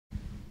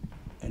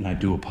and I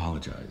do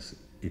apologize.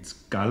 It's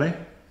Kale.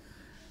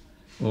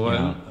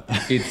 Well,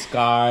 it's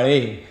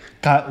Kale.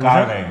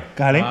 Kale. Kale.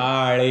 Kale.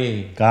 Oh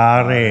my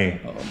God.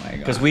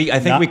 Because I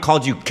think we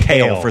called you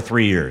Kale for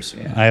 3 years.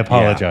 Yeah. I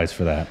apologize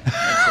for that.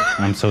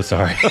 I'm so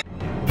sorry.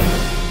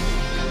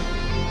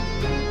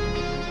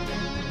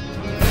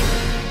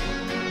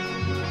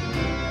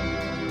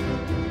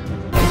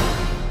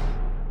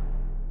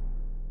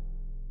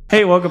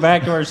 Hey, welcome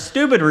back to our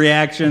stupid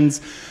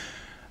reactions.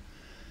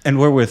 And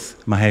we're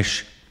with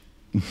Mahesh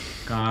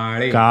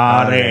Kale.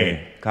 Kale.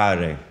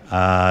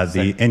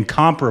 The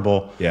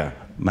incomparable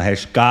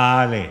Mahesh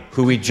Kale.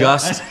 Who we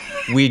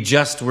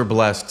just were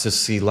blessed to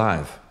see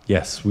live.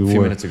 Yes, we a were.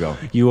 few minutes ago.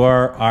 You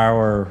are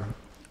our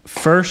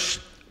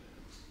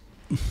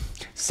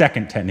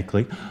second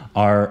technically,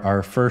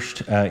 our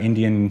first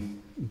Indian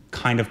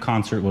kind of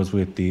concert was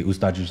with the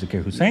Ustad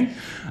Zakir Hussain,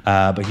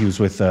 but he was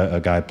with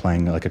a guy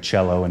playing like a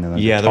cello and then a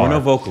guitar. There were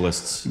no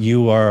vocalists.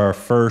 You are our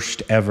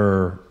first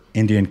ever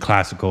Indian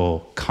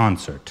classical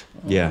concert.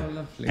 Yeah,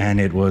 lovely.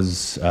 And it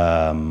was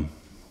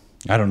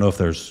I don't know if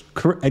there's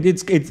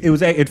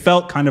it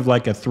felt kind of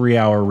like a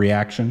 3-hour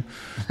reaction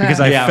because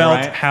I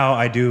felt how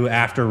I do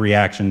after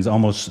reactions,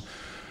 almost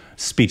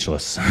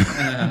speechless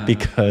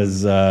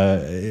because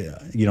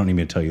you don't need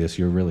me to tell you this,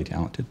 you're really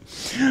talented.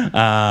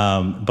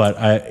 But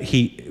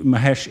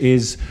Mahesh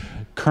is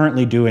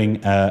currently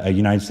doing a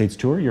United States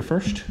tour, your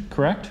first,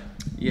 correct?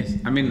 Yes,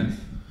 I mean, I've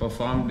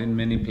performed in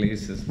many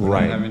places, but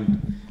Right. I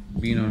haven't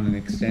been on an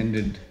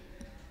extended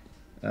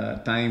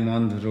time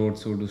on the road,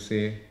 so to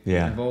say.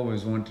 Yeah. I've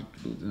always wanted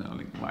to do this. I'm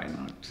like, why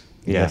not?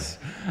 Yes.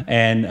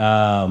 And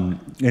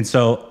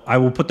so I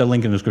will put the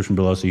link in the description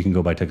below so you can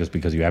go buy tickets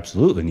because you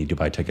absolutely need to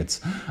buy tickets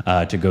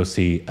to go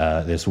see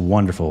this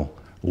wonderful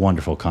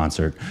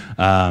concert.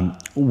 While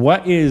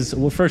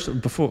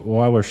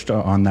we're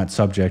on that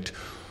subject,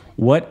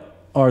 what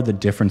are the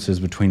differences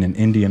between an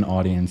Indian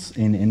audience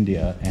in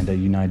India and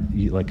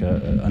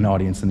an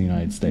audience in the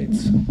United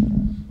States?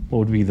 What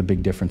would be the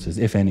big differences,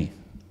 if any?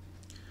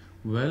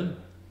 Well,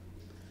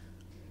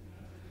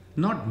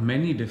 not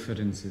many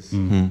differences.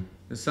 Mm-hmm.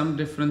 There's some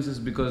differences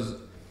because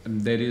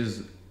there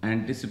is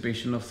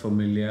anticipation of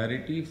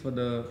familiarity for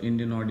the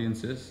Indian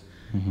audiences,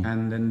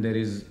 and then there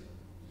is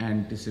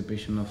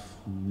anticipation of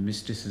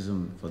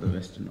mysticism for the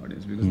Western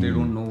audience because they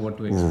don't know what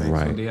to expect.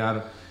 Right. So they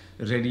are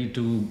ready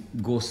to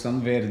go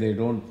somewhere they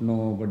don't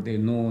know, but they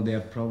know they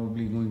are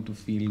probably going to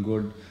feel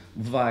good.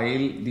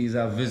 While these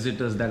are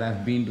visitors that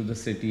have been to the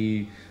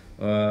city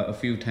a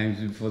few times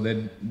before, that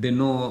they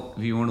know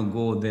we want to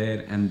go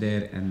there and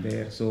there and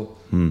there. So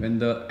when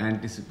the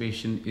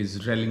anticipation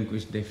is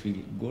relinquished, they feel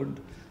good.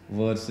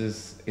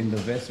 Versus in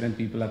the West, when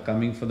people are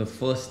coming for the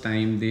first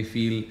time, they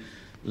feel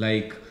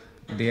like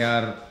they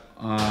are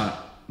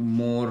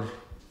more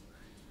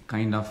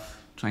kind of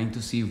trying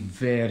to see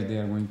where they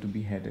are going to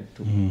be headed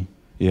to.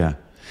 Yeah.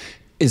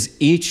 Is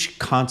each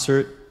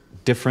concert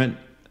different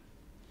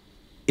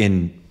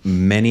in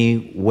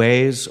many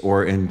ways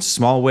or in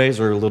small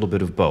ways or a little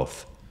bit of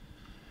both?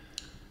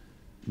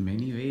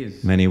 Many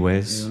ways. Many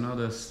ways? You know,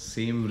 the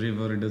same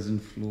river doesn't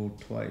flow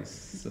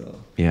twice.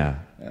 So Yeah.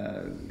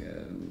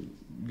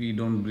 We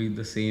don't breathe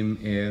the same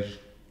air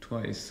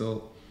twice.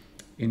 So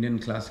Indian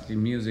classical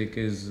music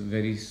is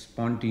very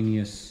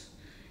spontaneous.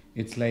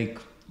 It's like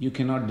you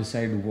cannot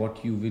decide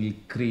what you will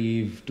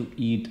crave to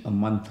eat a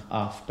month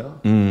after.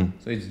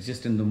 So it's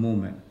just in the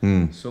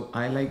moment. So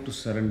I like to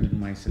surrender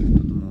myself to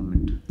the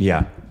moment.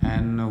 Yeah.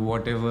 And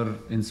whatever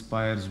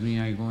inspires me,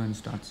 I go and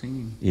start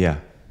singing. Yeah.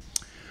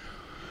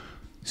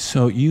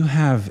 So you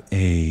have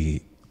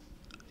a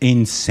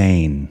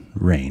insane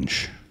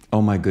range.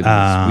 Oh my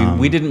goodness.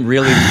 We didn't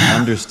really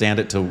understand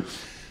it till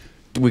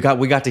we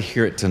got to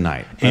hear it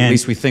tonight. At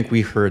least we think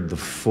we heard the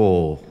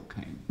full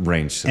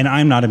range. And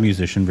I'm not a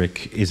musician.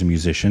 Rick is a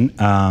musician.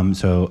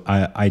 So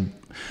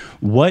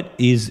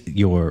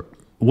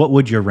what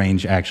would your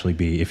range actually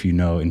be if you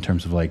know in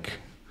terms of like?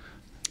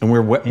 And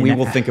we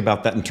will think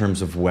about that in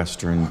terms of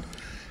Western.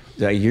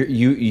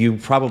 You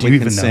probably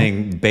can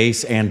sing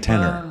bass and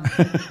tenor.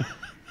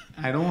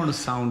 I don't want to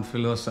sound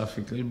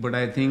philosophical, but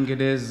I think it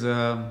is,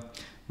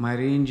 my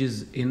range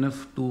is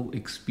enough to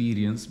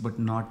experience, but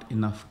not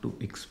enough to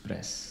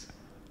express.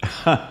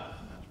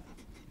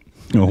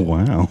 Oh,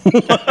 wow.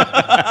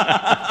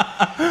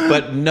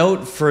 But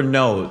note for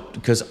note,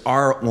 because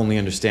our only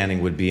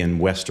understanding would be in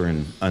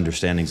Western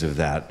understandings of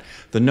that,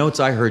 the notes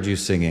I heard you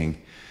singing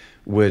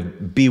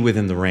would be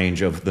within the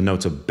range of the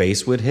notes a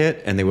bass would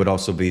hit, and they would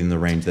also be in the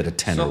range that a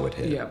tenor would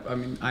hit. Yeah, I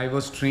mean, I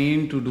was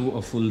trained to do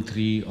a full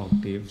 3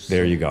 octaves.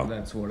 There you go.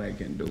 That's what I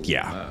can do.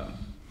 Yeah.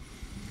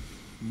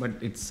 But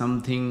it's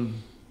something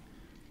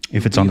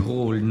If it's to on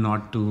behold,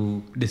 not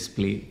to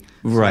display.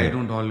 So Right. I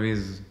don't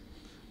always.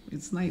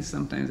 It's nice.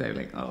 Sometimes I'm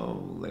like,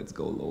 oh, let's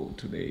go low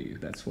today.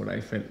 That's what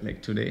I felt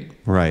like today.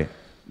 Right.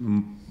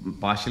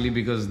 Partially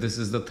because this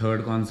is the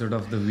 3rd concert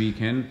of the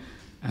weekend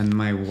and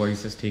my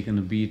voice has taken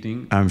a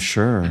beating. I'm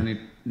sure. And it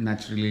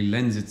naturally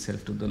lends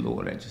itself to the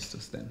lower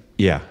registers then.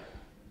 Yeah.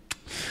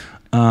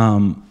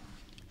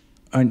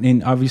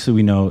 And obviously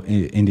we know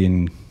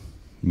Indian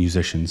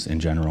musicians in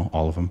general,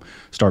 all of them,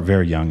 start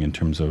very young in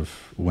terms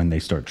of when they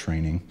start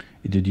training.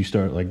 Did you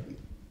start like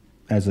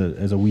as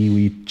a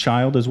wee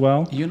child as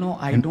well? You know,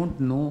 I don't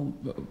know.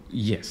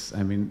 Yes,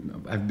 I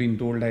mean, I've been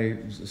told I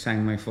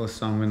sang my first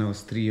song when I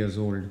was 3 years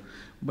old,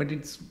 but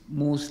it's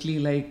mostly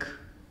like,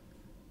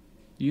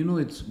 you know,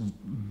 it's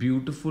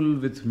beautiful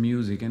with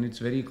music and it's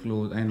very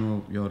close. I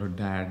know you're a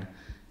dad.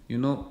 You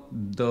know,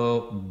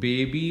 the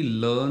baby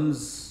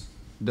learns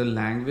the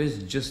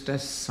language just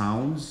as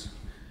sounds,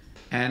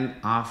 and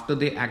after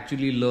they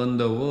actually learn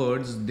the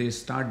words, they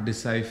start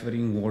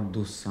deciphering what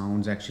those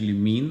sounds actually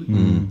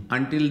mean.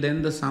 Until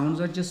then, the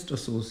sounds are just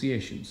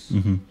associations.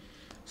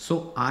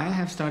 So I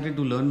have started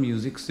to learn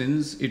music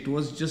since it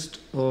was just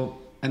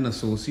an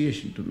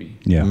association to me.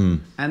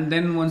 And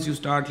then once you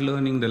start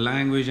learning the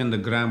language and the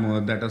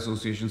grammar, that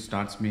association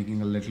starts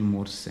making a little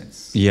more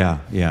sense.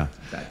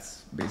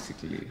 That's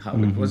basically how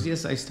it was.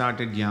 Yes, I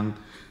started young.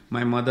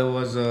 My mother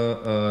was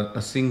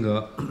a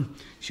singer.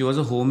 She was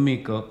a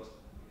homemaker,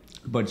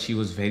 but she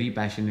was very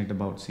passionate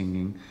about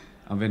singing.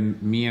 When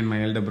me and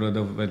my elder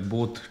brother were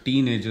both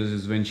teenagers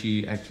is when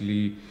she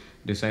actually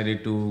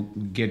decided to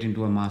get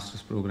into a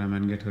master's program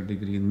and get her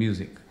degree in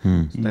music.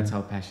 So that's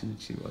how passionate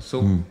she was.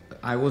 So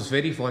I was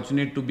very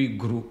fortunate to be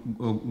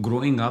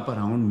growing up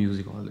around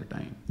music all the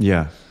time.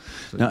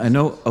 So now I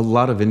know a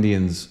lot of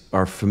Indians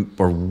are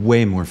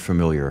way more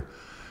familiar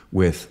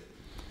with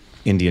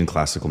Indian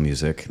classical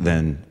music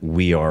than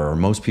we are, or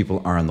most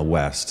people are in the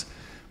West.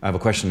 I have a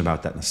question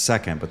about that in a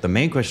second, but the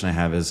main question I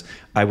have is,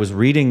 I was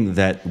reading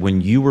that when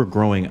you were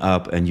growing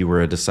up and you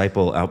were a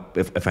disciple,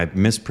 if I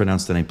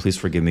mispronounced the name, please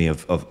forgive me,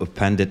 of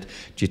Pandit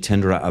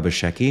Jitendra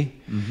Abhisheki,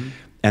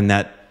 and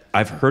that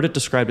I've heard it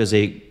described as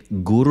a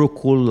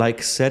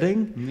Gurukul-like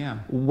setting.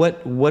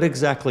 What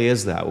exactly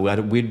is that?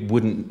 We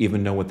wouldn't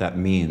even know what that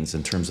means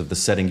in terms of the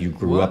setting you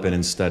grew up in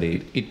and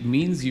studied. It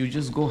means you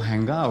just go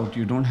hang out,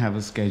 you don't have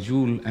a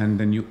schedule, and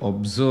then you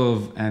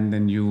observe, and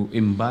then you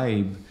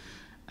imbibe,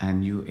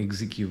 and you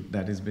execute.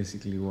 That is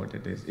basically what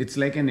it is. It's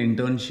like an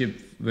internship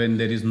when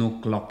there is no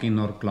clock in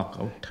or clock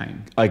out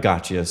time. I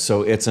got you.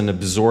 So it's an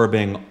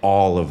absorbing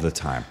all of the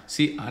time.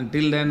 See,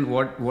 until then,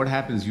 what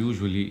happens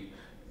usually,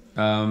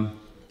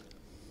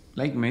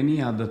 like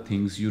many other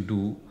things you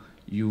do,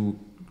 you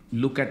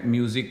look at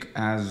music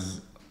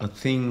as a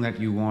thing that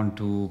you want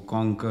to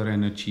conquer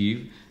and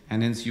achieve,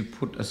 and hence you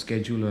put a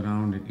schedule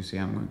around it. You say,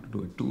 I'm going to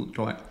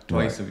do it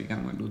twice a week,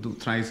 I'm going to do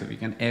thrice a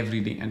week, and every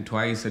day, and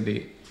twice a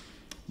day.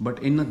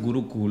 But in a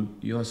Gurukul,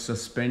 you are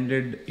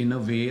suspended in a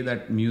way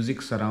that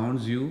music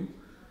surrounds you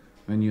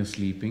when you're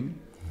sleeping.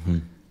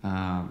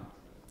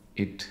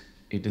 It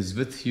is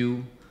with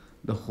you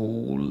the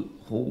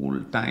whole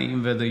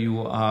time, whether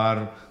you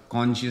are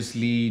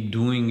consciously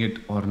doing it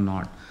or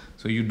not.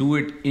 So you do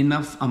it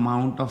enough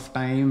amount of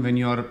time when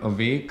you're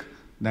awake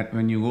that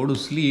when you go to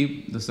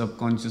sleep, the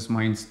subconscious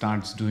mind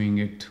starts doing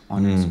it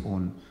on its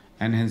own,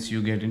 and hence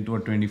you get into a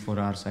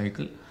 24-hour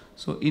cycle.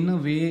 So in a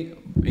way,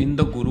 in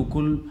the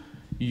Gurukul,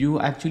 you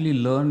actually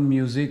learn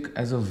music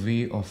as a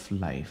way of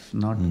life,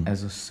 not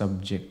as a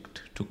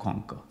subject to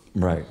conquer.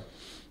 Right.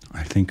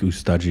 I think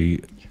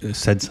Ustadji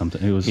said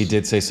something. He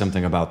did say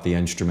something about the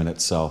instrument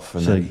itself.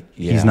 And so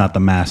he's not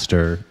the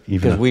master.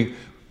 Because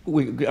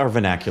our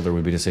vernacular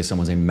would be to say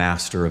someone's a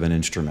master of an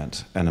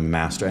instrument and a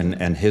master.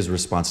 And his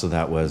response to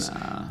that was,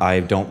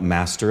 I don't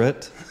master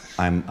it.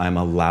 I'm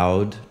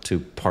allowed to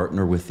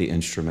partner with the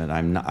instrument.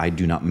 I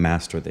do not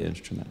master the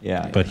instrument.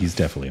 But he's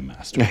definitely a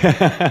master.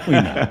 We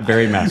know.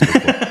 Very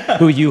masterful.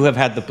 Who you have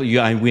had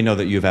we know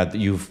that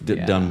you've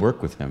done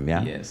work with him.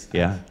 Yes.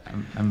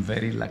 I'm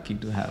very lucky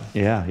to have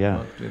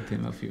worked with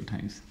him a few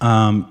times.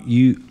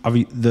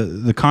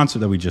 The concert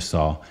that we just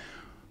saw,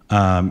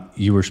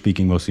 you were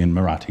speaking mostly in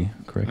Marathi,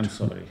 correct? I'm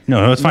sorry.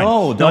 No, it's fine.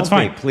 No, it's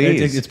fine.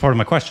 Please. It's part of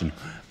my question.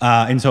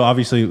 And so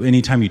obviously,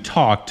 anytime you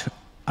talked,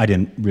 I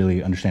didn't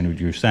really understand what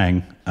you were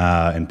saying,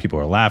 and people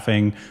were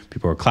laughing,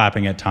 people were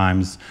clapping at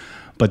times.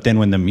 But then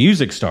when the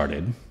music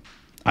started,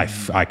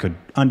 I could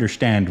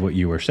understand what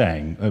you were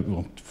saying,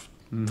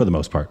 for the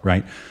most part,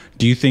 right?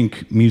 Do you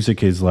think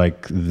music is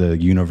like the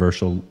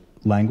universal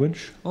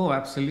language? Oh,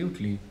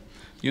 absolutely.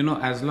 You know,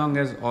 as long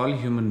as all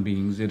human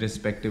beings,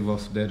 irrespective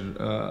of their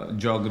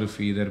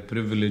geography, their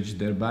privilege,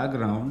 their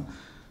background,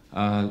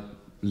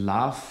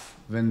 laugh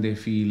when they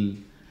feel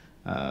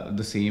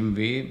the same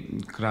way,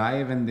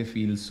 cry when they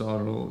feel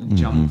sorrow,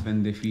 jump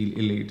when they feel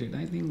elated.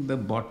 I think the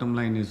bottom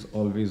line is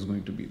always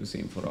going to be the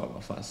same for all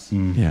of us.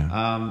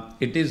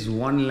 It is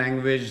one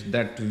language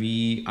that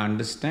we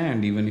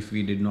understand even if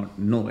we did not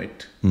know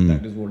it.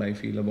 That is what I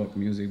feel about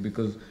music,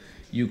 because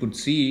you could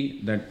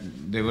see that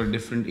there were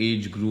different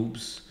age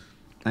groups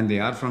and they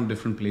are from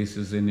different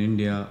places in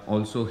India,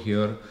 also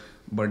here,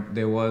 but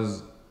there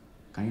was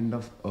kind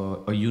of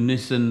a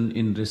unison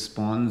in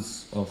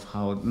response of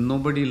how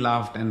nobody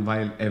laughed and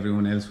while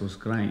everyone else was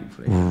crying.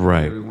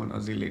 Right. Everyone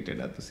was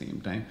elated at the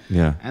same time.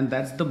 Yeah. And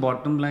that's the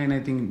bottom line. I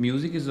think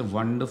music is a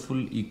wonderful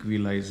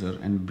equalizer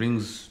and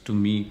brings to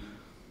me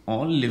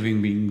all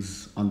living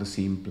beings on the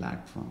same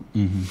platform.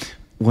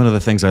 one of the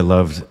things I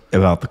loved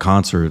about the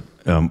concert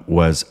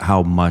was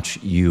how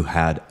much you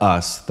had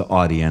us, the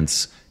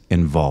audience,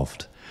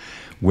 involved,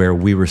 where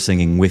we were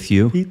singing with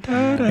you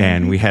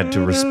and we had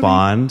to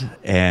respond.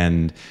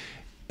 And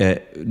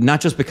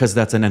not just because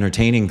that's an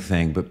entertaining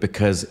thing, but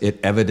because it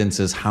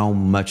evidences how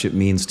much it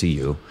means to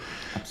you.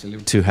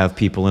 Absolutely. To have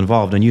people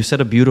involved. And you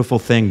said a beautiful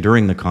thing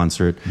during the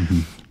concert.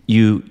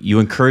 You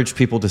encouraged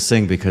people to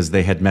sing because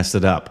they had messed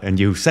it up. And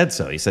you said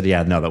so. You said,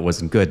 yeah, no, that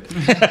wasn't good.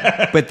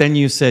 But then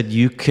you said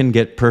you can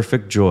get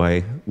perfect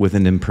joy with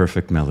an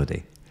imperfect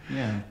melody.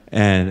 Yeah.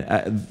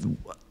 And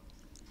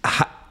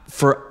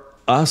for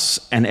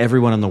us and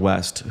everyone in the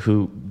West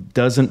who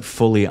doesn't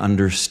fully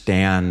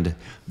understand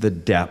the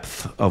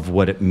depth of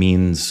what it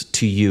means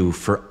to you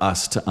for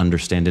us to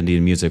understand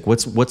Indian music,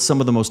 what's some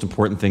of the most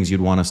important things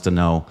you'd want us to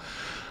know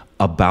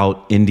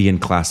about Indian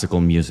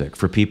classical music?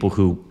 For people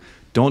who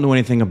don't know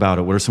anything about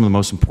it, what are some of the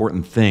most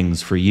important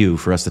things for you,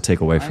 for us to take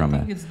away from it? I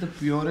think it's the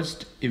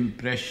purest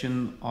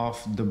impression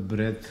of the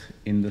breath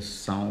in the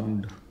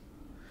sound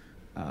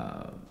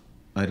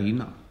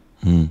arena.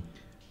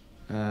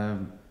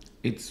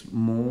 It's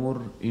more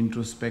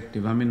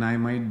introspective. I mean, I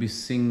might be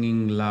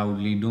singing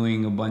loudly,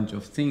 doing a bunch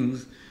of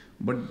things,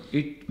 but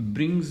it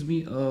brings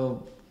me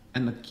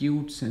an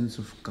acute sense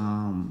of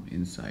calm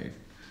inside.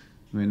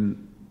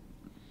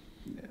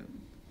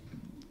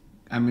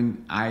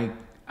 I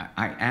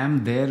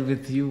am there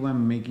with you.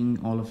 I'm making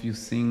all of you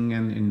sing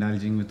and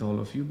indulging with all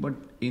of you, but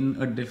in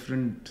a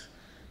different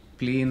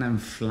plane, I'm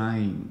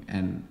flying,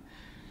 and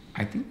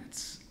I think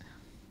it's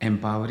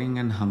empowering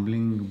and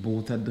humbling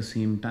both at the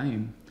same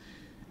time.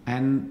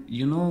 And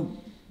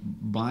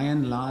by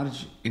and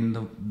large, in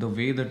the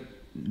way that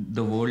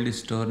the world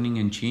is turning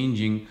and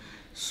changing,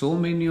 so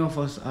many of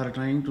us are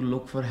trying to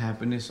look for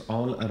happiness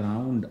all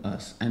around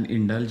us and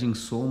indulging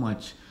so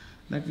much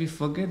that we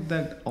forget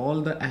that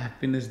all the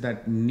happiness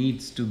that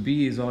needs to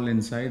be is all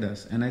inside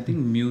us. And I think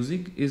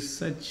music is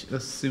such a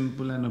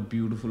simple and a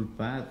beautiful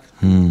path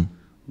to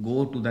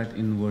go to that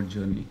inward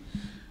journey.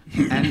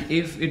 And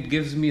if it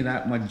gives me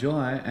that much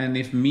joy, and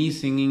if me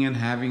singing and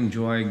having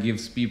joy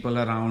gives people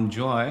around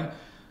joy,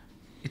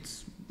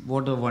 it's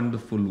what a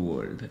wonderful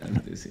world,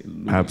 as they say.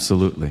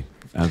 Absolutely.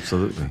 That's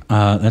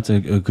a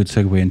good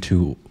segue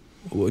into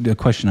a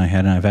question I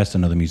had, and I've asked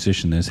another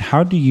musician this.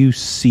 How do you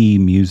see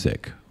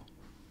music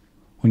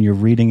when you're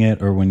reading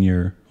it, or when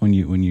you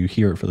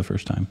hear it for the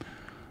first time?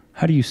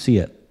 How do you see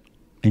it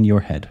in your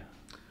head?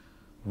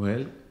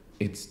 Well,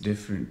 it's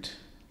different.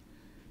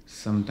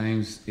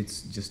 Sometimes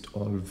it's just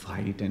all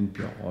white and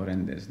pure,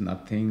 and there's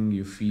nothing.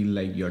 You feel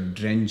like you're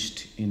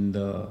drenched in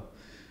the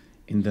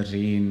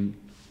rain.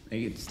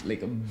 It's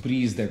like a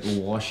breeze that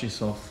washes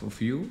off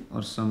of you.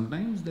 Or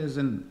sometimes there's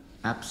an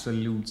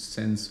absolute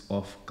sense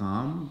of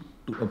calm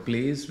to a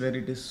place where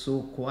it is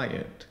so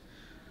quiet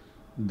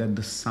that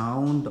the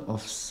sound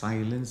of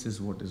silence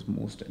is what is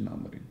most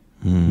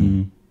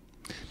enamoring.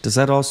 Does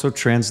that also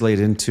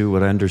translate into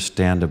what I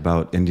understand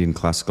about Indian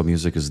classical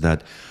music, is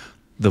that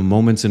the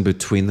moments in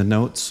between the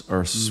notes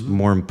are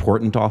more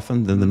important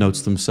often than the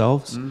notes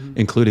themselves,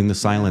 including the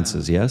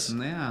silences, yes?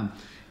 Yeah.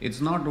 It's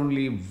not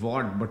only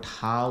what, but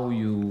how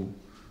you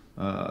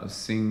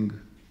sing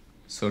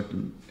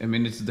certain... I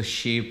mean, it's the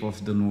shape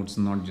of the notes,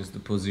 not just the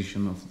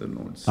position of the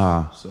notes.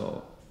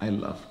 So I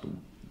love to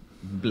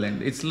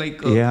blend. It's like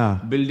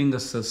building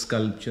a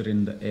sculpture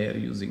in the air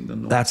using the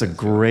notes. That's a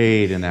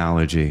great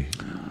analogy.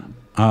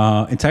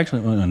 It's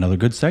actually another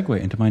good segue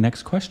into my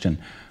next question.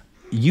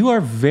 You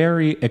are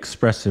very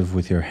expressive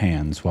with your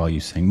hands while you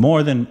sing,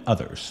 more than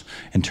others,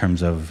 in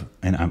terms of,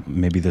 and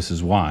maybe this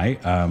is why,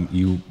 are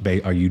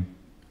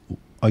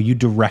you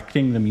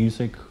directing the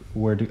music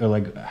or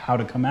like how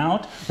to come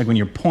out? Like when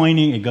you're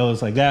pointing, it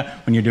goes like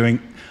that. When you're doing,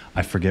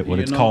 I forget what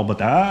it's called, but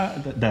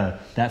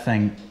that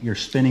thing, you're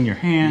spinning your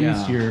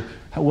hands. Yeah.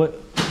 What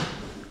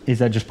is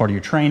that? Just part of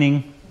your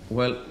training?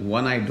 Well,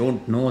 one, I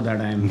don't know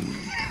that I'm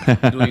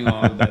doing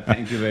all that.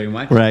 Thank you very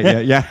much.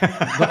 Right. Yeah.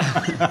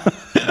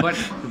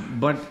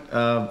 But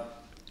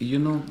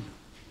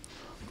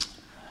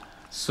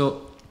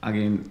so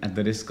again, at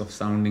the risk of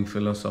sounding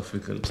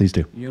philosophical, please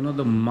do.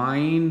 The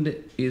mind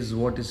is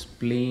what is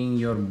playing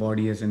your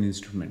body as an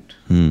instrument,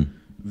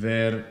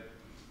 where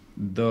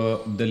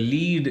the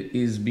lead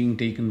is being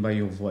taken by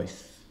your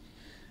voice,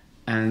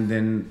 and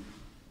then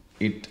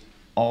it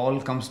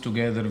all comes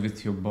together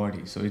with your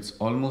body. So it's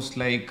almost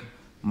like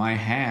my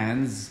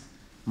hands,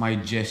 my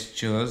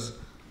gestures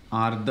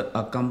are the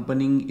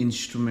accompanying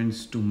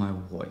instruments to my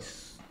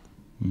voice.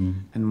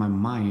 And my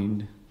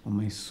mind or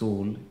my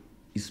soul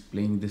is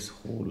playing this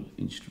whole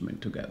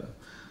instrument together.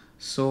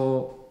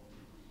 So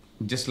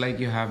just like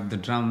you have the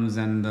drums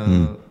and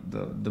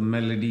the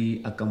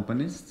melody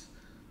accompanist,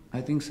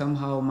 I think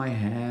somehow my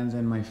hands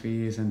and my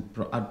face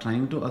are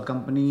trying to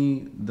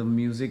accompany the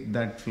music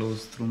that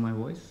flows through my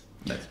voice.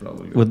 That's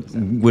probably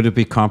would it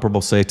be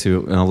comparable, say,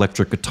 to an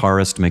electric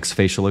guitarist makes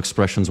facial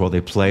expressions while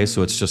they play,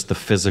 so it's just the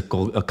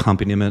physical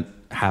accompaniment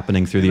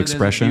happening through the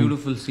expression? There's a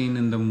beautiful scene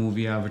in the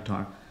movie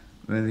Avatar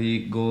where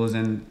he goes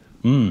and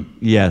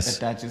yes,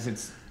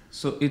 attaches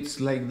So it's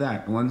like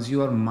that. Once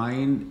your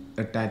mind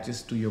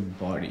attaches to your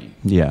body,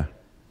 Yeah.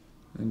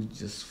 and it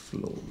just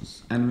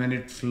flows. And when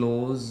it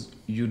flows,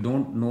 you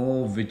don't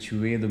know which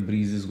way the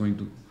breeze is going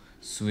to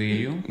sway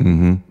you,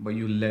 but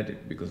you let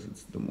it, because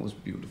it's the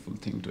most beautiful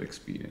thing to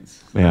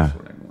experience. Yeah. That's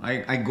what I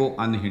know. I go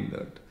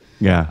unhindered.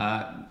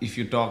 Yeah. If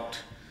you talked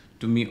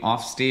to me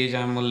off stage,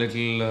 I'm a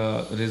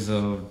little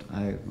reserved.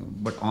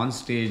 But on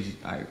stage,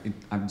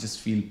 I just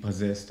feel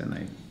possessed, and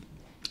I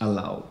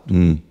allow.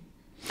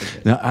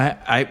 Now,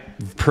 I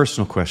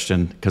personal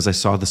question, because I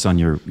saw this on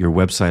your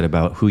website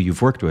about who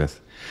you've worked with.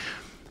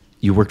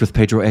 You worked with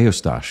Pedro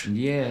Eustache.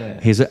 Yeah.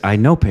 I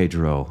know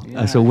Pedro.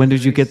 Yeah, so when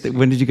did you get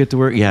to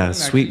work? Yeah, well,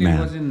 sweet actually, man.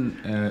 It was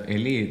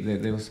in LA.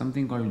 There was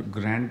something called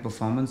grand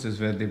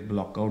performances where they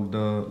block out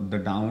the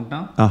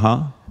downtown.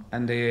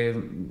 And they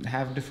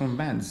have different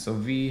bands. So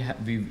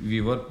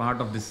we were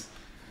part of this,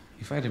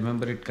 if I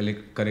remember it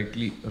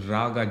correctly,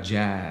 Raga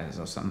Jazz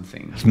or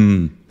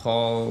something.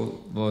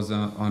 Paul was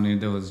on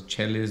it. There was a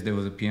cellist, there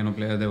was a piano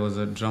player, there was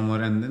a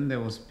drummer, and then there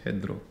was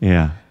Pedro.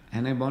 Yeah.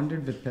 And I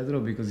bonded with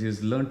Pedro because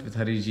he's learnt with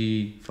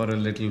Hariji for a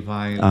little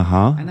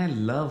while. And I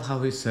love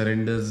how he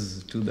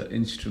surrenders to the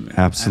instrument.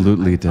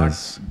 Absolutely, it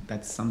does.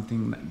 That's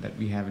something that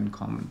we have in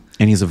common.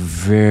 And he's a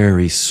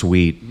very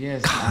sweet,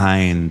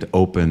 kind,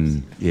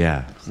 open.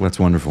 Yeah, that's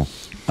wonderful.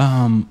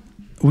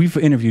 We've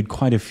interviewed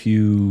quite a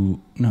few,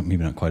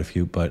 maybe not quite a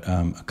few, but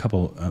a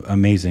couple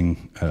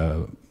amazing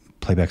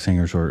playback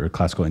singers or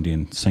classical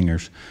Indian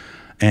singers.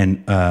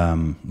 And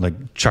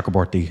like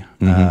Chakraborty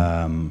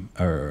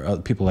or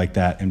people like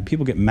that. And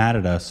people get mad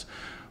at us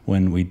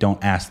when we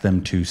don't ask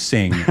them to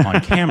sing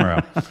on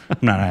camera. I'm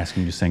not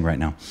asking you to sing right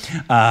now.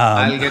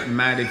 I'll get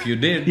mad if you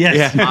did.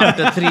 Yes.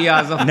 After 3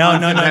 hours of No.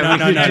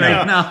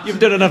 now. You've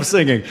done enough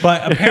singing.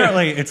 But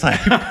apparently it's like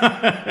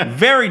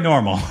very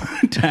normal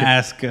to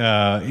ask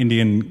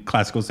Indian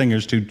classical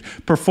singers to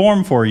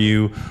perform for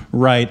you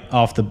right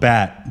off the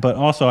bat. But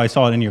also I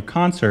saw it in your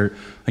concert,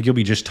 like you'll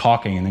be just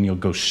talking and then you'll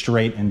go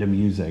straight into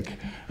music.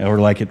 Or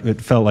like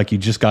it felt like you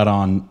just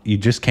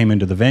came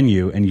into the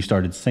venue and you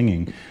started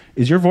singing.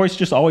 Is your voice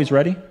just always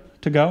ready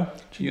to go?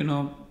 You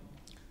know,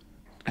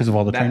 because of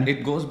all the training?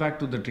 It goes back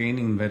to the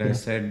training where I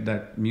said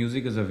that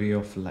music is a way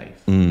of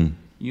life.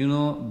 You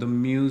know, the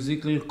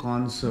musical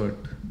concert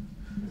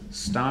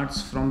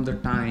starts from the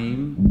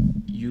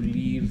time you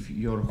leave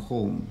your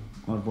home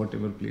or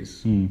whatever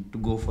place to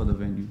go for the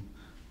venue.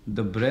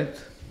 The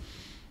breath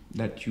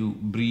that you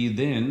breathe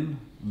in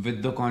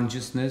with the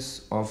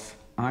consciousness of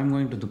I'm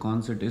going to the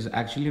concert is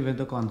actually where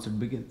the concert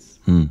begins.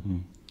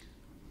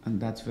 And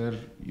that's where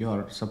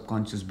your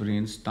subconscious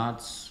brain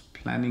starts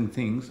planning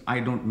things. I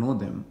don't know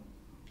them,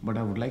 but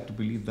I would like to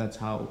believe that's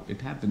how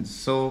it happens.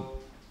 So,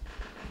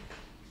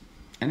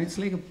 and it's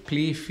like a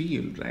play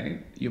field,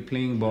 right? You're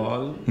playing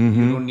ball.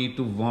 You don't need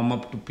to warm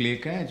up to play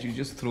catch. You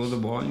just throw the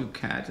ball, you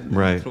catch, and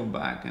then you throw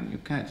back and you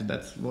catch.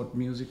 That's what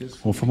music is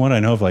for. Well, from what I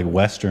know of like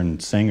Western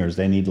singers,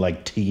 they need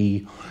like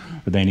tea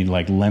or they need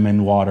like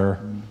lemon water.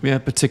 Yeah,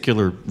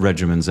 particular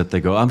regimens that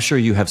they go. I'm sure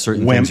you have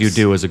certain things you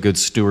do as a good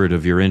steward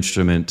of your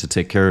instrument to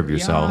take care of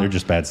yourself. They're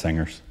just bad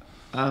singers.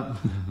 I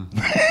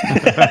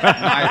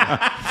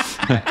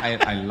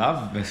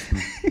love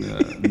Western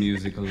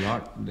music a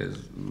lot. There's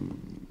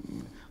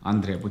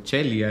Andrea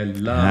Bocelli, I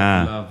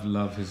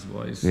love his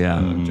voice.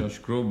 Josh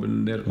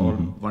Groban, they're all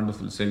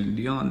wonderful. Celine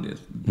Dion, they're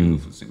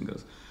beautiful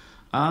singers.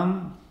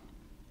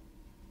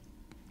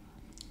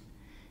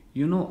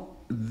 You know,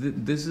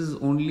 this is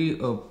only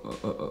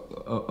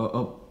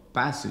a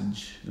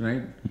passage,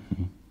 right?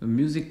 The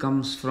music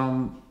comes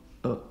from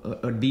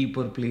a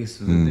deeper place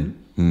within.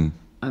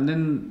 And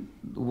then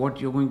what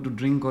you're going to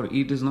drink or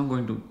eat is not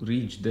going to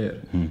reach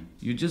there.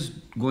 You're just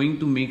going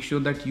to make sure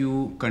that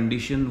you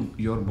condition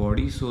your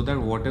body so that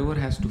whatever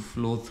has to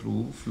flows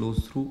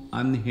through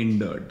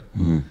unhindered.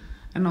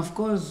 And of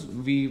course,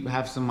 we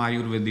have some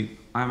Ayurvedic.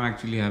 I'm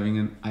actually having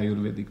an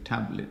Ayurvedic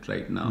tablet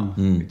right now,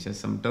 which has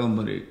some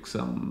turmeric,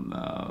 some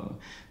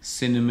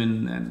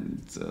cinnamon, and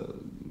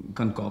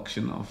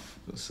concoction of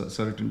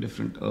certain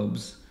different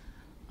herbs.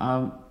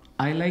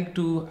 I like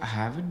to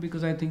have it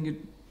because I think it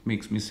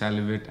makes me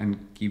salivate and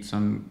keeps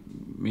on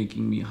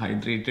making me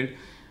hydrated.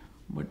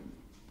 But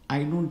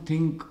I don't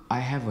think I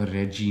have a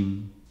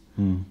regime.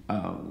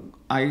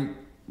 I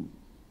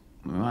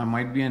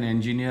might be an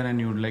engineer and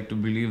you would like to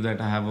believe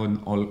that I have an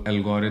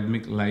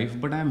algorithmic life,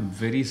 but I'm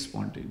very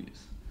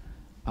spontaneous.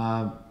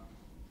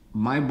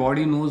 My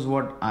body knows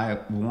what I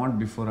want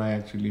before I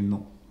actually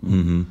know.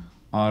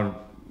 Or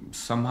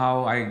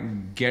somehow I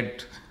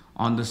get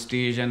on the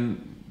stage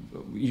and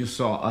you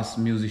saw us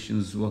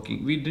musicians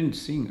working. We didn't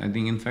sing. I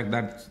think, in fact,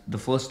 that's the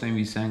first time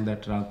we sang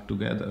that track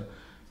together.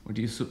 But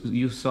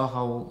you saw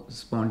how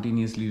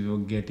spontaneously we were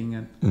getting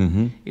it.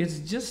 It's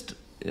just,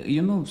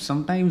 you know,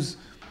 sometimes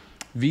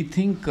we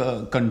think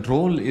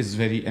control is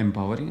very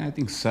empowering. I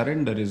think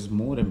surrender is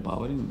more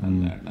empowering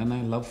than that. And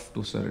I love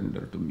to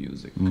surrender to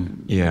music.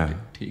 And let it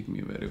take me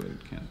wherever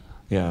it can.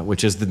 Yeah,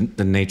 which is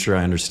the nature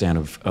I understand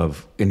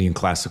of Indian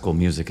classical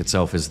music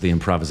itself is the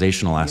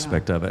improvisational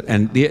aspect of it.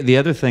 And the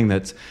other thing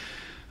that's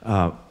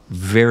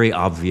very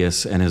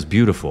obvious and is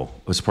beautiful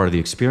as part of the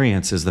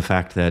experience is the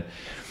fact that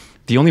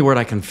the only word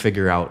I can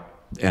figure out,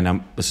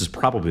 and this is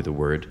probably the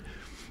word,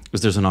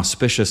 is there's an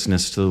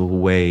auspiciousness to the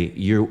way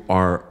you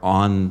are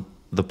on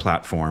the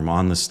platform,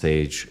 on the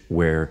stage,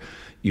 where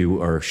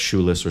you are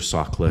shoeless or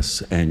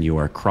sockless and you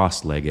are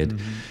cross-legged.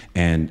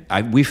 And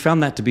we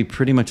found that to be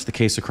pretty much the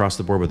case across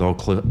the board with all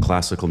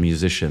classical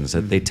musicians,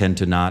 that they tend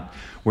to not,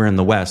 where in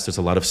the West, there's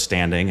a lot of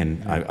standing,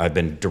 and I've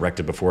been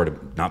directed before to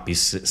not be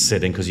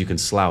sitting because you can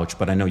slouch,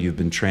 but I know you've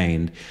been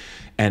trained.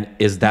 And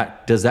does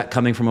that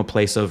coming from a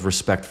place of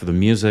respect for the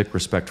music,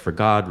 respect for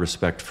God,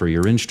 respect for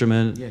your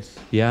instrument? Yes.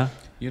 Yeah?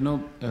 You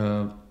know,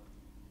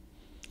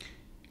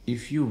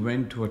 if you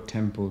went to a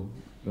temple,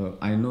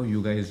 I know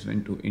you guys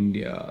went to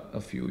India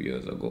a few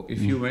years ago.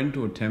 If you went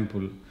to a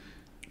temple,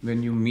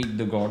 when you meet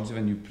the gods,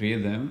 when you pray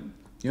them,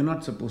 you're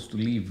not supposed to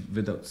leave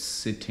without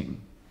sitting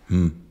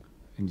and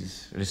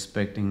just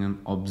respecting and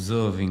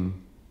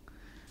observing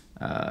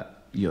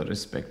your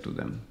respect to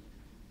them.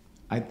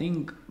 I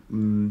think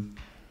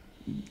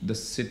the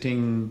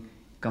sitting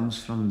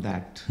comes from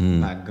that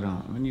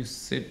background. When you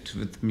sit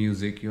with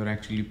music, you're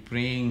actually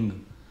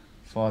praying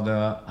for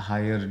the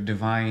higher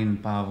divine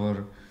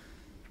power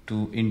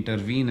to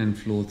intervene and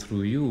flow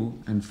through you,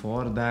 and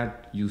for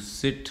that you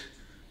sit,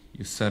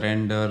 you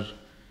surrender,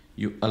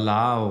 you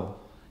allow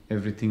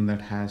everything that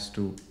has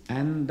to,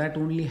 and that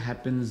only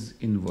happens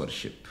in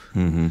worship.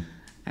 And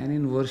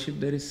in worship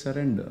there is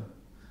surrender.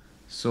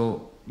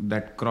 So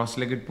that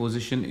cross-legged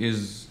position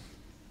is,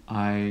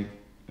 I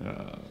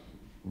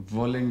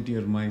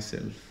volunteer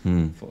myself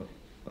for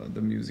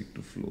the music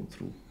to flow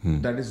through.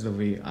 That is the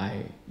way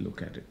I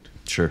look at it.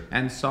 Sure.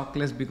 And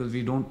sockless because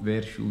we don't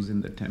wear shoes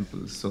in the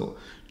temples. So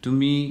to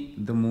me,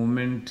 the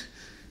moment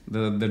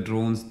the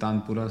drones,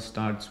 Tanpura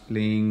starts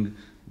playing,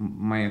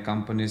 my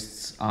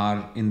accompanists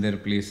are in their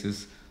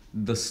places,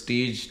 the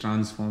stage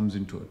transforms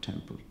into a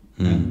temple.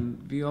 And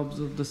we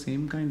observe the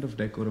same kind of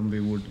decorum we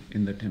would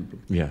in the temple.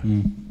 Yeah.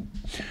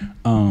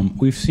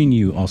 We've seen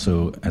you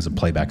also as a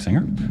playback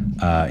singer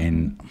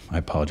I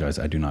apologize,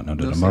 I do not know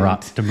the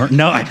Marathi.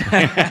 No, I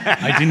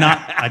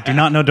do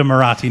not know the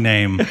Marathi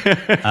name.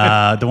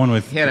 The one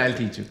with... Here, I'll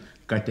teach you.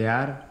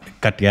 Katyar.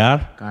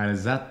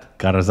 Karzat.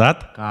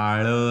 Karzat.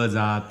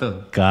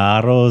 Kalozat.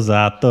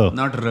 Karozat.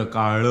 Not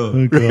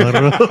rakalo.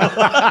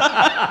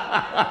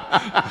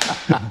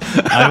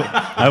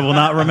 I will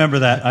not remember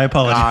that. I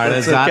apologize.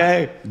 It's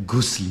okay.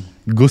 Gusli.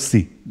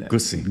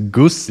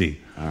 Gusli.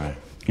 All right.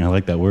 I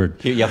like that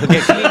word. Yeah, he'll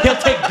take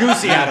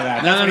goosey out of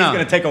that. No. He's going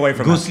to take away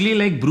from Gusli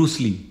like Bruce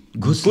Lee.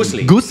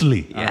 Gusli.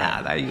 Gusli.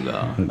 Yeah, there you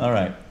go. All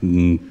right.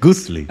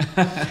 Gusli.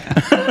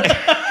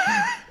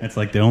 That's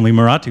like the only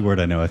Marathi word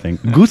I know, I think.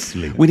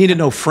 Gusli. We need to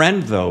know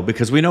friend, though,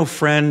 because we know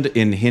friend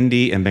in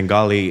Hindi and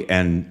Bengali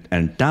and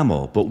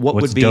Tamil. But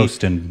What's would be...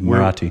 dost in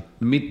Marathi?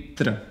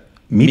 Mitra.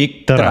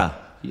 Mitra.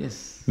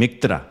 Yes.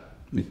 Mitra.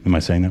 Am I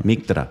saying that?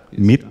 Mitra.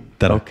 Mitra.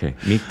 Okay.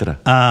 Mitra.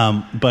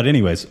 But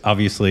anyways,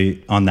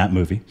 obviously on that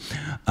movie,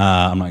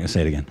 I'm not going to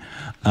say it again.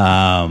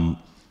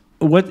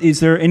 What is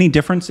there any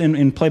difference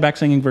in playback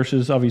singing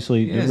versus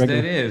obviously Yes,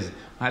 regular? there is.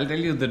 I'll tell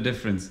you the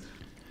difference.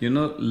 You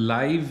know,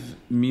 live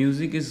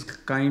music is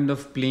kind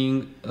of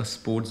playing a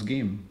sports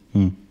game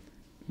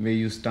where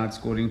you start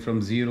scoring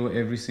from zero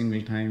every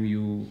single time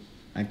you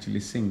actually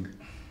sing.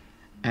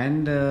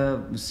 And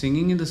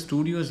singing in the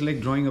studio is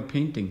like drawing a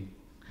painting.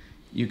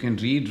 You can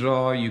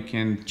redraw, you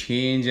can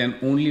change, and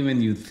only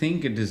when you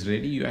think it is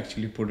ready, you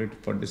actually put it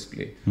for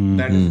display.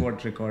 That is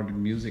what recorded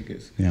music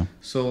is. Yeah.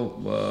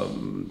 So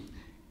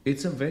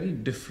it's a very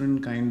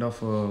different kind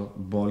of a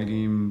ball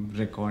game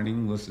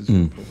recording versus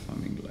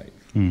performing live.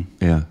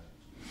 Yeah.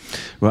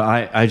 Well,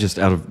 I just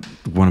want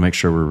to make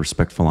sure we're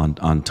respectful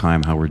on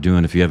time, how we're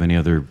doing. If you have any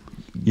other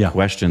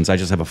questions, I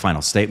just have a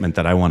final statement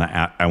that I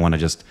want to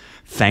just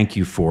thank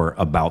you for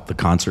about the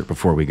concert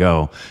before we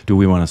go. Do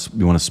we want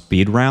to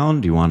speed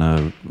round? Do you want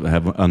to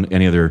have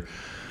any other?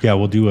 Yeah,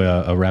 we'll do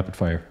a rapid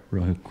fire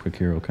real quick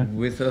here, okay?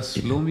 With a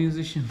slow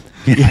musician.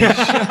 Rapid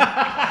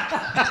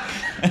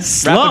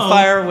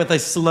fire with a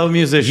slow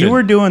musician. You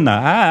were doing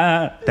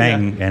the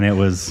thing, and it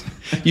was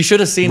You should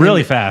have seen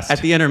really him fast.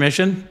 At the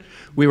intermission,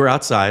 we were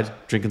outside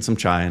drinking some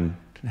chai and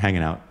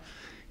hanging out.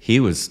 He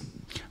was...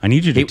 I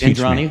need you to teach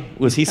Indrani, me.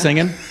 was he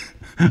singing?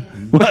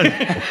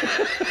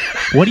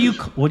 What do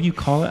you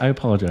call it? I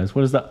apologize.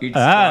 What is that? It's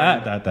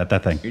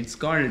That thing. It's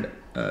called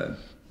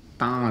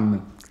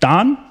Tan.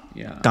 Don?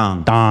 Yeah.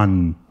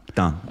 Don.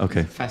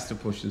 Okay. Faster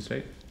pushes,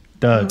 right?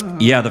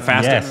 Yeah, the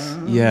fastest.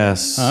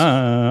 Yes.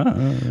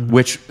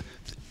 Which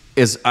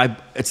is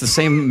it's the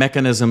same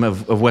mechanism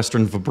of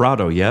Western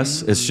vibrato.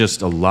 Yes, it's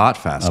just a lot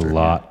faster. A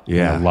lot.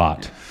 Yeah. A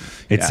lot.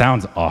 It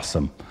sounds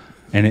awesome,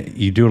 and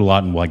you do it a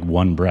lot in like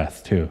one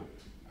breath too,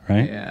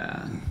 right?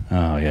 Yeah.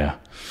 Oh yeah.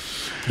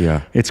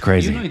 Yeah. It's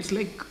crazy. You know, it's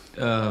like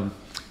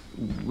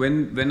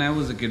when I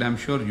was a kid, I'm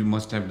sure you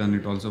must have done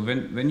it also.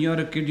 When you're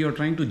a kid, you're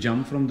trying to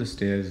jump from the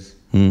stairs,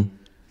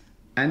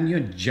 and you're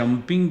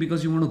jumping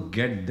because you want to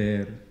get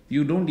there.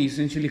 You don't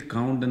essentially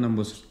count the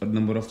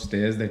number of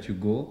stairs that you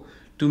go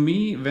to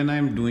me, when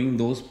I'm doing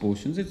those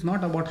portions, it's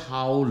not about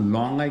how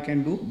long I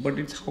can do, but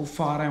it's how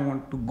far I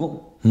want to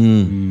go.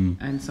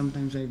 And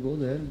sometimes I go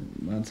there,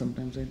 and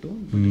sometimes I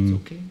don't, but it's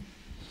okay.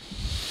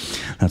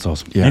 That's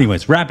awesome. Yeah.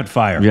 Anyways, rapid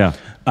fire. Yeah.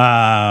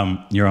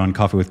 You're on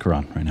Coffee with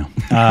Karan right now.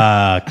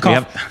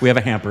 We have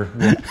a hamper.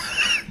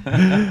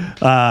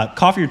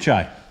 Coffee or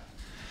chai?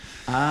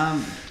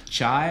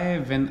 Chai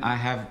when I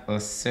have a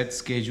set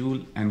schedule,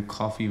 and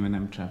coffee when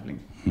I'm traveling.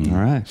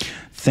 All right.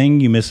 Thing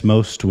you miss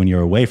most when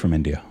you're away from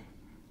India?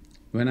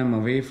 When I'm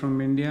away from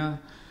India,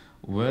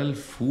 well,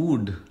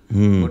 food,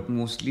 but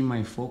mostly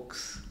my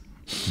folks.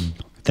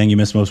 Thing you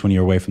miss most when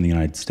you're away from the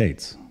United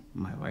States?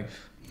 My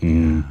wife.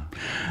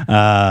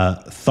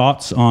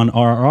 Thoughts on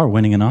RRR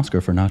winning an Oscar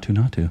for Natu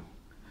Natu?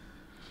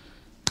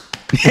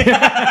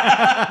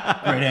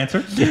 Great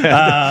answer.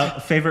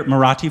 Favorite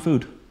Marathi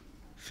food?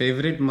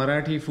 Favorite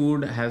Marathi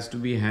food has to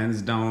be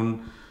hands down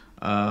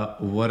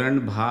varan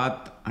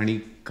bhat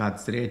आणि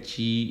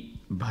काचऱ्याची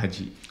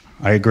भाजी.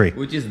 I agree.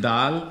 Which is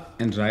dal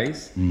and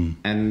rice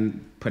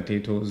and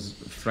potatoes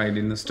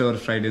stir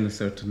fried in a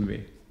certain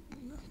way.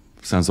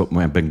 Sounds like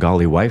my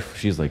Bengali wife.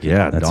 She's like,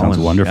 yeah, that sounds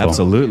wonderful.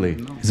 Absolutely.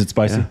 No. Is it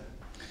spicy? Yeah.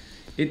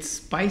 It's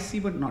spicy,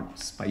 but not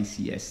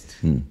spiciest.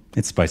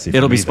 It's spicy.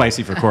 It'll be me,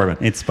 spicy for Corbin.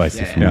 It's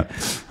spicy for me. Yeah.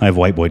 I have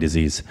white boy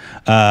disease.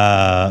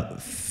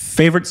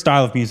 Favorite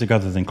style of music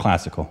other than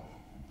classical?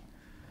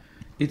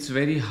 It's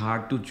very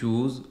hard to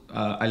choose.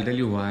 I'll tell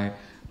you why.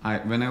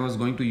 When I was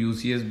going to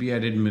UCSB, I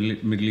did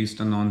Middle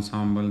Eastern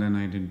ensemble, then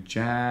I did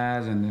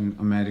jazz, and then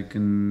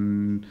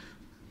American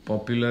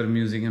popular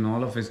music and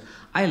all of it.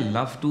 I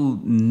love to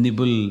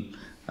nibble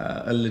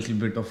a little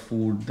bit of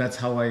food. That's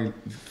how I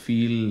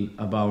feel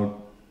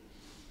about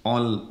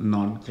all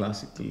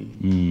non-classical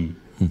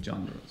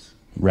genres.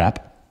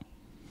 Rap?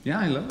 Yeah,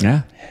 I love it.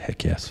 Yeah.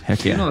 Heck yes.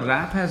 Heck yeah. You know,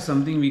 rap has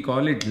something we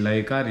call it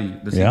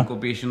laikari, the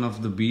syncopation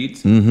of the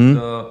beats.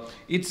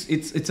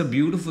 It's a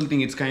beautiful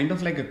thing. It's kind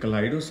of like a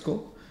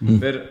kaleidoscope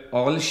where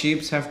all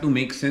shapes have to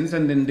make sense,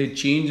 and then they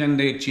change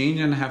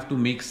and have to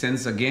make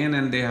sense again,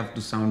 and they have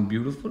to sound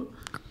beautiful.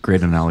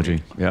 Great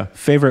analogy. Yeah.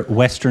 Favorite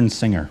Western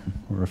singer,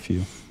 or a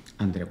few?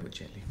 Andrea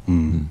Bocelli.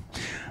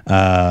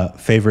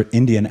 Favorite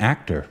Indian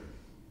actor?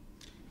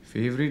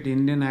 Favorite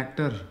Indian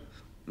actor?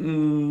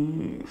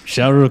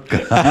 Shah Rukh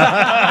Khan.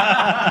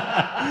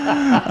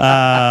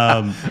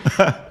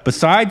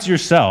 Besides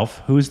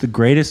yourself, who is the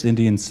greatest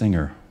Indian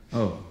singer?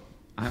 Oh,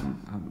 I'm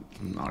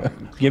not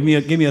even close. Give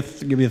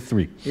me a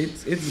three.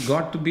 It's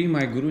got to be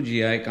my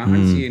Guruji. I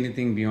can't see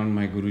anything beyond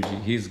my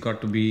Guruji. He's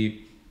got to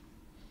be.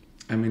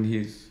 I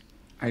mean,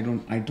 I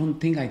don't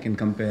think I can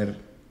compare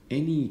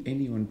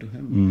anyone to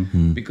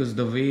him because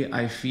the way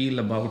I feel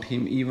about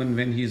him, even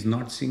when he's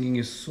not singing,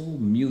 is so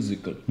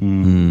musical.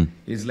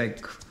 He's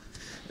like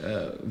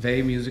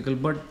very musical,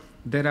 but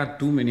there are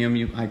too many. I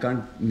mean, I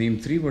can't name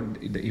three, but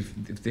if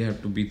they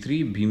have to be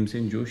three,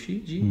 Bhimsen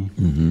Joshi ji,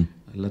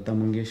 Lata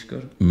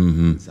Mangeshkar,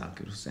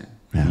 Zakir Hussain.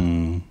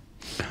 Yeah.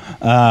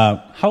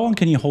 How long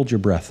can you hold your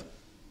breath?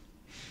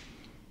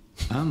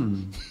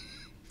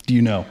 Do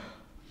you know?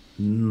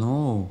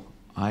 No,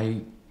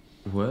 I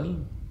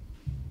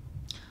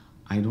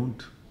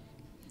don't.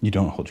 You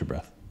don't hold your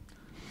breath.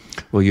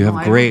 Well, you have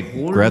No,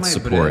 great breath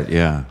support.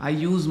 Yeah. I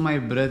use my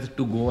breath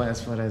to go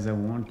as far as I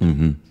want.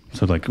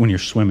 So like when you're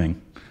swimming,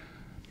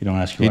 you don't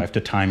ask your wife to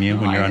time you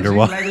when No, you're I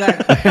underwater. just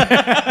like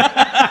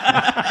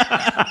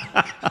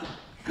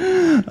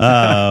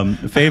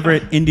that.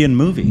 Favorite Indian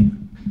movie?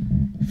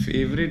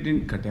 Favorite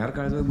in Katyar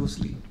Kaza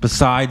Ghusli.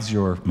 Besides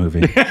your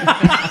movie.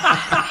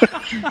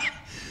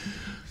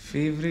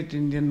 Favorite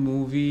Indian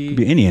movie. Could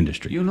be any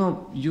industry. You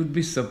know, you'd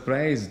be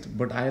surprised,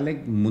 but I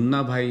like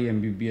Munna Bhai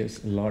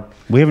MBBS a lot.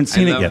 We haven't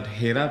seen it I yet. loved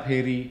Hera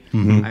Pheri.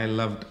 I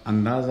loved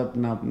Andaz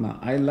Apna Apna.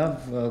 I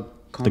love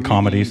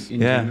comedies.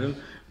 in general.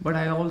 But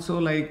I also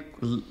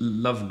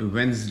loved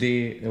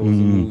Wednesday. There was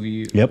a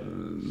movie. Yep.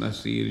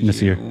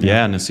 Nasir.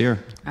 Yeah, Nasir.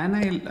 And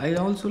I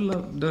also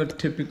love the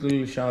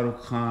typical Shah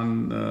Rukh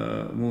Khan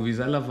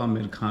movies. I love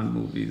Amir Khan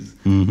movies.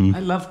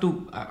 I love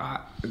to.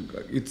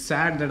 It's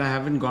sad that I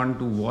haven't gone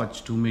to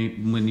watch too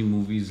many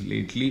movies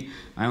lately.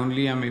 I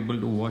only am able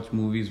to watch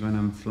movies when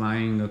I'm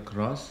flying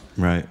across.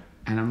 Right.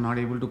 And I'm not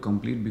able to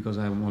complete because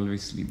I'm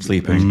always sleeping.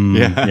 Sleeping.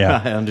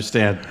 Yeah. I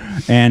understand.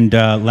 And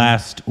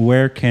last,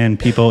 where can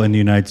people in the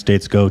United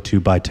States go to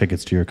buy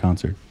tickets to your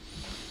concert?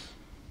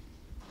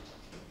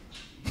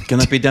 Can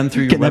that be done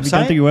through your Can that be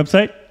done website? through your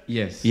website?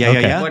 Yes.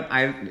 Yeah. But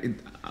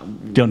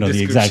Don't know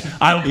the exact.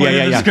 I'll put it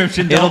in the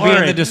description. It'll Don't be worry.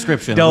 in the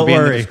description. Don't It'll be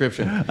worry. in the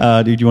description.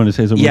 Did you want to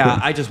say something? Yeah,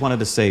 I just wanted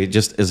to say,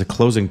 just as a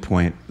closing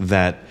point,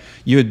 that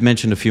you had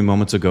mentioned a few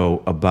moments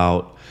ago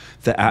about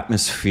the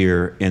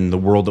atmosphere in the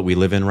world that we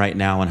live in right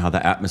now, and how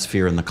the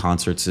atmosphere in the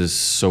concerts is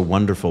so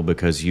wonderful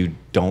because you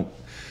don't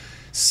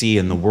see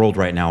in the world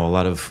right now a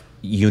lot of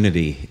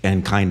unity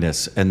and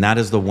kindness. And that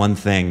is the one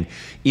thing,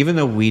 even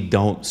though we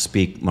don't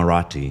speak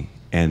Marathi,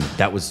 and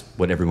that was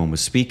what everyone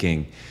was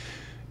speaking,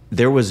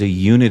 there was a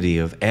unity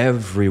of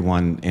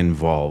everyone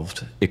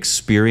involved,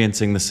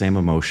 experiencing the same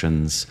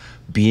emotions,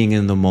 being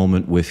in the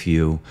moment with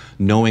you,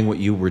 knowing what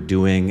you were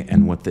doing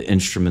and what the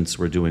instruments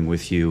were doing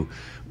with you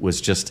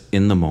was just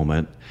in the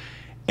moment.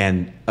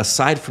 And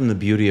aside from the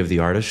beauty of the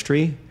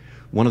artistry,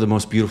 one of the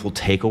most beautiful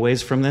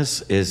takeaways from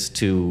this is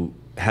to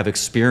have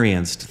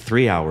experienced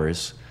 3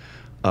 hours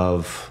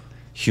of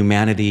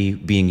humanity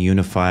being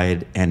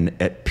unified and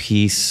at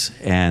peace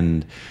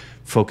and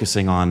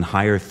focusing on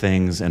higher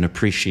things and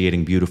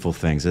appreciating beautiful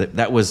things.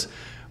 That was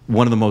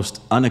one of the most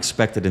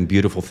unexpected and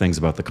beautiful things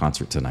about the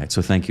concert tonight.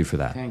 So thank you for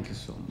that. Thank you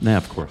so much. Yeah,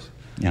 of course.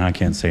 And I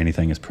can't say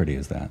anything as pretty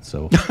as that.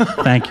 So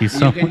thank you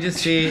so much. You can just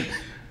say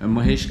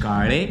Mahesh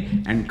Kale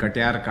and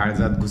Katyar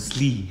Karzad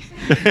Gusli.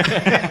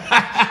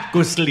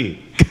 Gusli.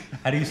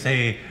 How do you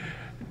say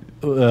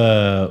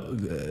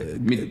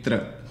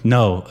Mitra.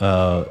 no,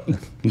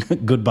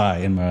 goodbye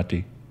in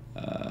Marathi?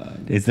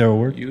 Is there a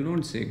word? You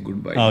don't say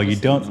goodbye. Oh, you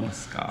don't?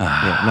 Namaskar.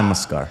 Yeah,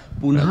 namaskar.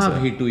 Punha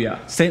bhetuya.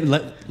 Say,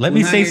 let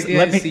me say,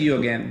 see you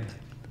again.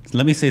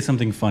 let me say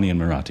something funny in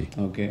Marathi.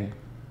 Okay.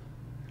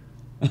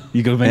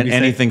 You go maybe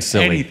Anything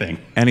say silly. anything.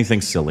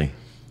 Anything silly.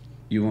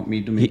 You want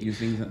me to make you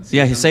sing something?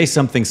 Yeah, say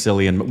something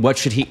silly. And what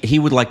should he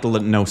would like to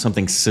know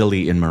something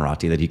silly in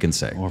Marathi that he can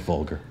say. Or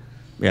vulgar.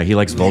 Yeah, he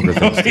likes vulgar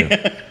things too.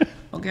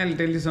 Okay, I'll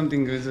tell you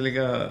something. It's like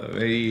a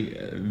very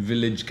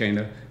village kind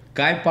of.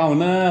 काय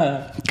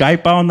पाहुणं? Kai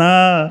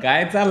pauna.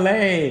 काय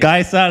चाललंय?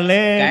 Kai sale.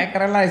 काय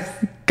करायलायस?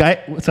 Kai,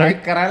 sorry.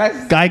 काय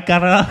करायलायस? Kai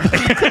kara.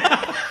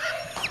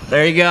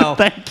 There you go.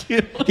 Thank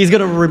you. He's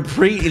going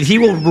to he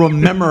will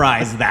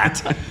memorize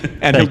that.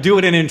 And he'll do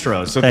it in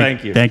intros. So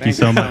thank you. Thank you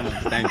so much.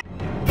 Thank you.